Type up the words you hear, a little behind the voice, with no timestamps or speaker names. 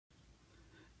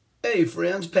Hey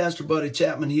friends, Pastor Buddy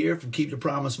Chapman here from Keep the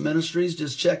Promise Ministries.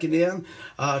 Just checking in,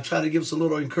 try to give us a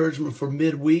little encouragement for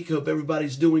midweek. Hope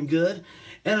everybody's doing good.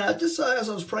 And as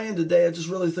I was praying today, I just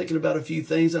really thinking about a few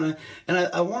things, and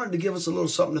I wanted to give us a little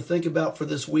something to think about for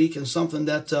this week, and something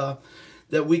that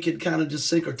we could kind of just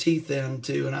sink our teeth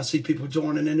into. And I see people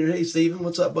joining in there. Hey Stephen,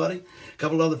 what's up, buddy? A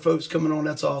couple other folks coming on.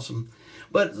 That's awesome.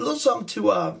 But a little something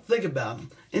to think about.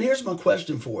 And here's my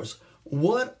question for us: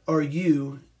 what are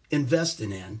you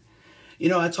investing in? You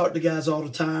know, I talk to guys all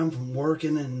the time from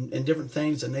working and different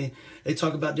things, and they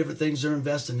talk about different things they're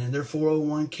investing in, their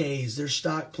 401ks, their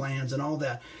stock plans, and all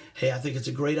that. Hey, I think it's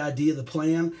a great idea, the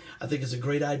plan. I think it's a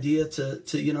great idea to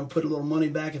put a little money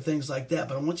back and things like that.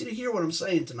 But I want you to hear what I'm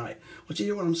saying tonight.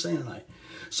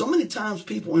 So many times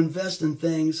people invest in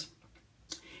things,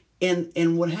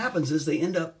 and what happens is they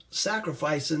end up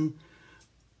sacrificing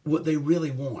what they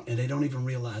really want, and they don't even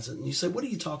realize it. And you say, what are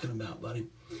you talking about, buddy?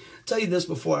 I'll tell you this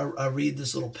before I read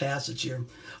this little passage here.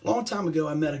 A long time ago,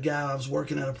 I met a guy. I was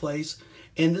working at a place,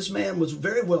 and this man was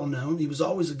very well known. He was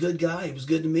always a good guy. He was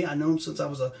good to me. I know him since I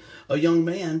was a young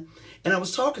man. And I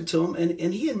was talking to him,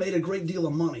 and he had made a great deal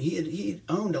of money. He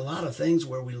owned a lot of things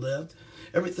where we lived,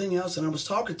 everything else. And I was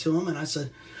talking to him, and I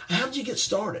said, how did you get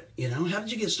started? How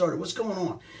did you get started? What's going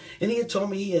on? And he had told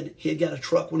me he had got a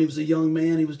truck when he was a young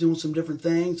man. He was doing some different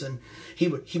things, and he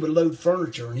would load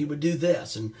furniture, and he would do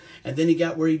this. And then he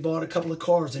got where he bought a couple of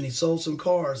cars, and he sold some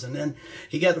cars. And then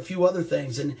he got a few other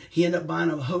things, and he ended up buying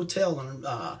a hotel. And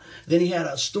then he had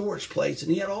a storage place,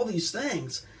 and he had all these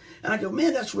things. And I go,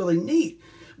 man, that's really neat.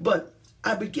 But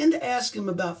I began to ask him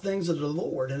about things of the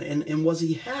Lord, and was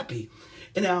he happy?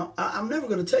 And now, I'm never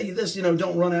going to tell you this,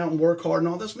 don't run out and work hard and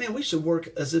all this. Man, we should work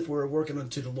as if we're working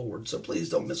unto the Lord. So please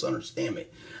don't misunderstand me.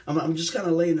 I'm just kind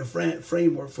of laying the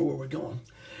framework for where we're going.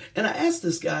 And I asked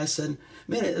this guy, I said,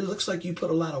 man, it looks like you put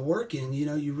a lot of work in.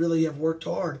 You really have worked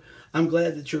hard. I'm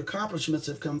glad that your accomplishments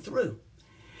have come through.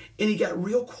 And he got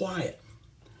real quiet.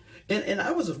 And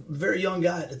I was a very young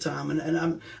guy at the time,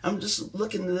 and I'm just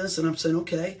looking at this, and I'm saying,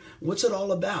 okay, what's it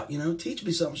all about? Teach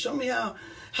me something. Show me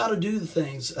how to do the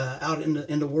things out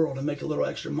in the world and make a little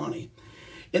extra money.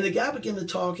 And the guy began to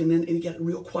talk, and then he got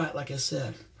real quiet, like I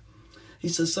said. He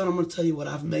says, son, I'm going to tell you what,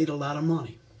 I've made a lot of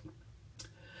money.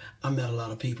 I met a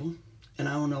lot of people, and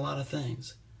I own a lot of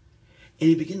things. And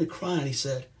he began to cry, and he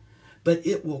said, but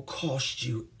it will cost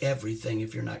you everything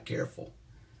if you're not careful.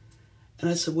 And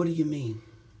I said, what do you mean?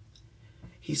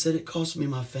 He said, it cost me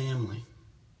my family.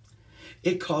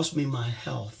 It cost me my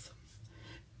health.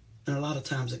 And a lot of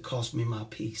times it cost me my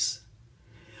peace.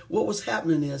 What was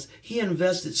happening is he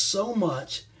invested so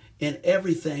much in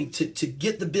everything to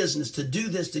get the business, to do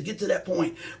this, to get to that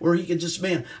point where he could just,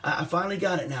 man, I finally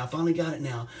got it now. I finally got it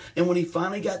now. And when he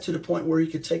finally got to the point where he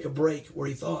could take a break, where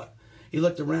he thought, he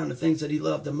looked around, the things that he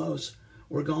loved the most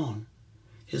were gone.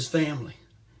 His family,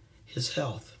 his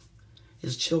health,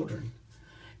 his children.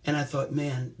 And I thought,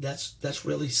 man, that's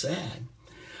really sad.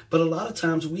 But a lot of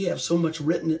times we have so much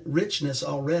richness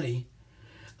already,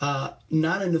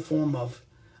 not in the form of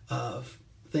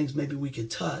things maybe we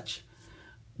could touch,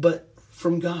 but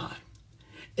from God.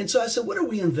 And so I said, what are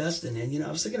we investing in? I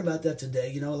was thinking about that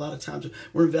today. A lot of times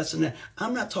we're investing in that.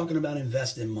 I'm not talking about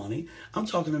investing money. I'm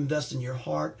talking investing your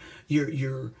heart,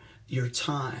 your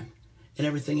time, and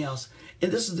everything else.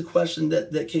 And this is the question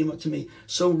that came up to me.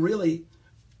 So really,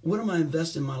 what am I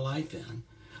investing my life in?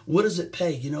 What does it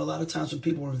pay? A lot of times when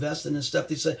people are investing in stuff,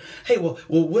 they say, hey, well,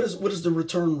 what is the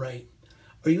return rate?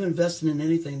 Are you investing in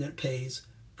anything that pays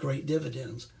great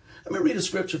dividends? Let me read a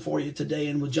scripture for you today,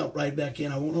 and we'll jump right back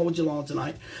in. I won't hold you long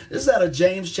tonight. This is out of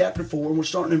James chapter 4, and we're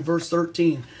starting in verse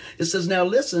 13. It says, now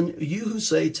listen, you who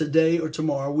say today or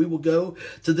tomorrow we will go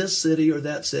to this city or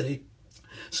that city,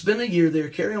 spend a year there,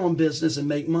 carry on business, and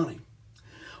make money.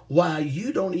 Why,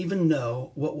 you don't even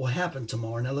know what will happen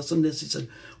tomorrow. Now listen to this. He said,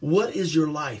 what is your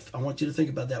life? I want you to think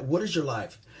about that. What is your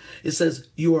life? It says,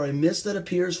 you are a mist that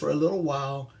appears for a little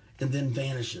while and then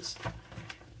vanishes.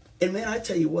 And man, I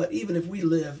tell you what, even if we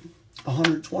live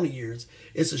 120 years,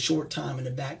 it's a short time in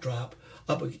the backdrop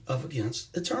up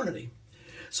against eternity.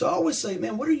 So I always say,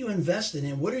 man, what are you investing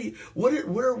in? What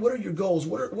are your goals?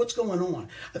 What's going on?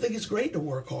 I think it's great to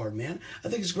work hard, man. I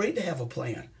think it's great to have a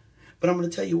plan. But I'm going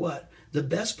to tell you what, the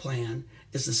best plan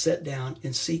is to sit down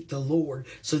and seek the Lord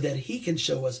so that he can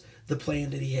show us the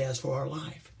plan that he has for our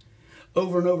life.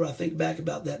 Over and over, I think back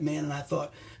about that man, and I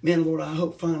thought, man, Lord, I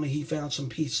hope finally he found some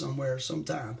peace somewhere,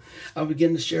 sometime. I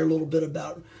began to share a little bit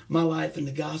about my life and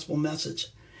the gospel message,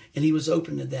 and he was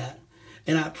open to that.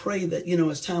 And I pray that,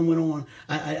 as time went on,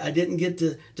 I didn't get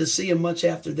to see him much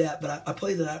after that, but I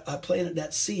pray that I planted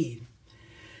that seed.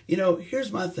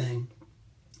 Here's my thing.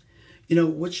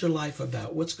 What's your life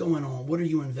about? What's going on? What are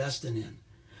you investing in?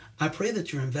 I pray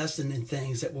that you're investing in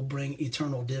things that will bring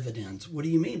eternal dividends. What do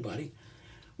you mean, buddy?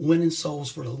 Winning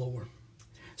souls for the Lord.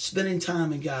 Spending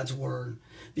time in God's Word.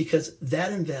 Because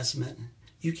that investment,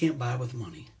 you can't buy with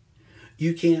money.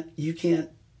 You can't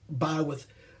buy with,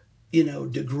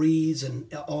 degrees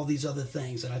and all these other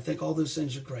things. And I think all those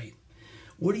things are great.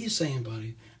 What are you saying,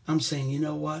 buddy? I'm saying, you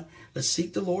know what? Let's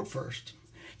seek the Lord first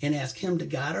and ask Him to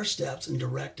guide our steps and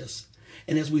direct us.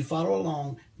 And as we follow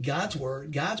along God's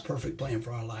Word, God's perfect plan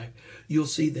for our life, you'll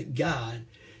see that God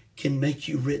can make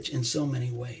you rich in so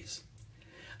many ways.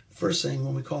 First thing,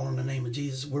 when we call on the name of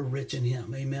Jesus, we're rich in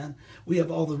Him. Amen. We have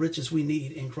all the riches we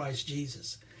need in Christ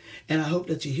Jesus. And I hope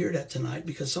that you hear that tonight,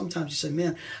 because sometimes you say,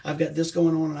 man, I've got this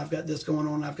going on, and I've got this going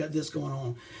on, and I've got this going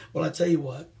on. Well, I tell you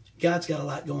what, God's got a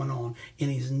lot going on,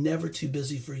 and He's never too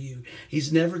busy for you.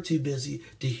 He's never too busy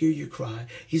to hear you cry.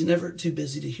 He's never too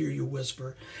busy to hear you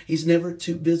whisper. He's never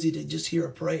too busy to just hear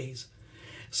a praise.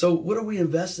 So what are we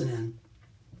investing in?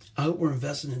 I hope we're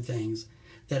investing in things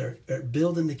that are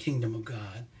building the kingdom of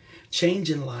God,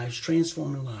 changing lives,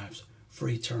 transforming lives for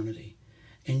eternity.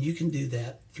 And you can do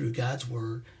that through God's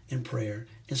Word and prayer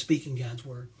and speaking God's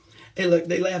Word. Hey, look,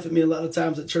 they laugh at me a lot of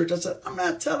times at church. I said, I'm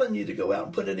not telling you to go out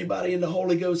and put anybody in the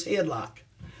Holy Ghost headlock.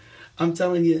 I'm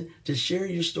telling you to share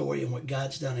your story and what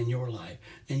God's done in your life.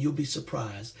 And you'll be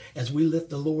surprised. As we lift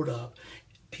the Lord up,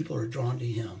 people are drawn to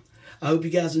Him. I hope you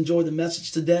guys enjoy the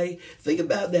message today. Think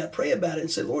about that. Pray about it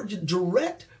and say, Lord,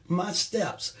 direct my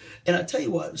steps. And I tell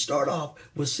you what, start off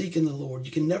with seeking the Lord.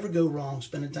 You can never go wrong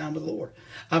spending time with the Lord.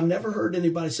 I've never heard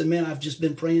anybody say, man, I've just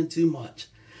been praying too much.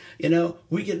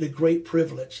 We get the great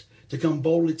privilege to come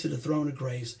boldly to the throne of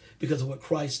grace because of what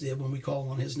Christ did when we call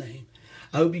on His name.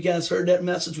 I hope you guys heard that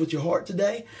message with your heart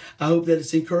today. I hope that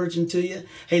it's encouraging to you.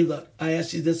 Hey, look, I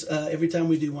ask you this every time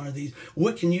we do one of these.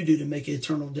 What can you do to make an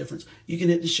eternal difference? You can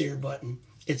hit the share button.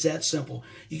 It's that simple.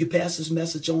 You can pass this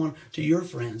message on to your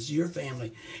friends, your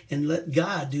family, and let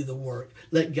God do the work.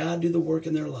 Let God do the work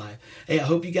in their life. Hey, I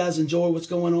hope you guys enjoy what's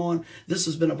going on. This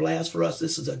has been a blast for us.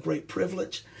 This is a great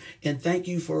privilege. And thank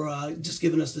you for just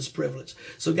giving us this privilege.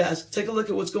 So, guys, take a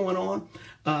look at what's going on.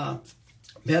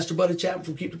 Pastor Buddy Chapman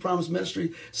from Keep the Promise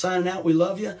Ministry signing out. We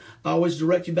love you. I always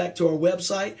direct you back to our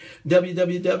website,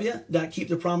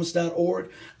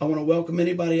 www.keepthepromise.org. I want to welcome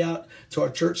anybody out to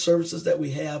our church services that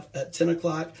we have at 10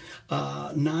 o'clock,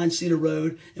 9 Cedar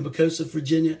Road in Pocosa,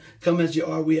 Virginia. Come as you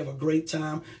are. We have a great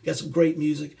time. Got some great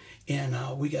music, and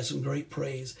we got some great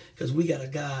praise because we got a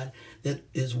God that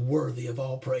is worthy of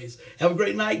all praise. Have a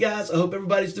great night, guys. I hope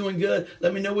everybody's doing good.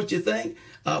 Let me know what you think.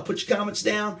 Put your comments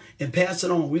down and pass it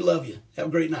on. We love you. Have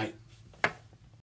a great night.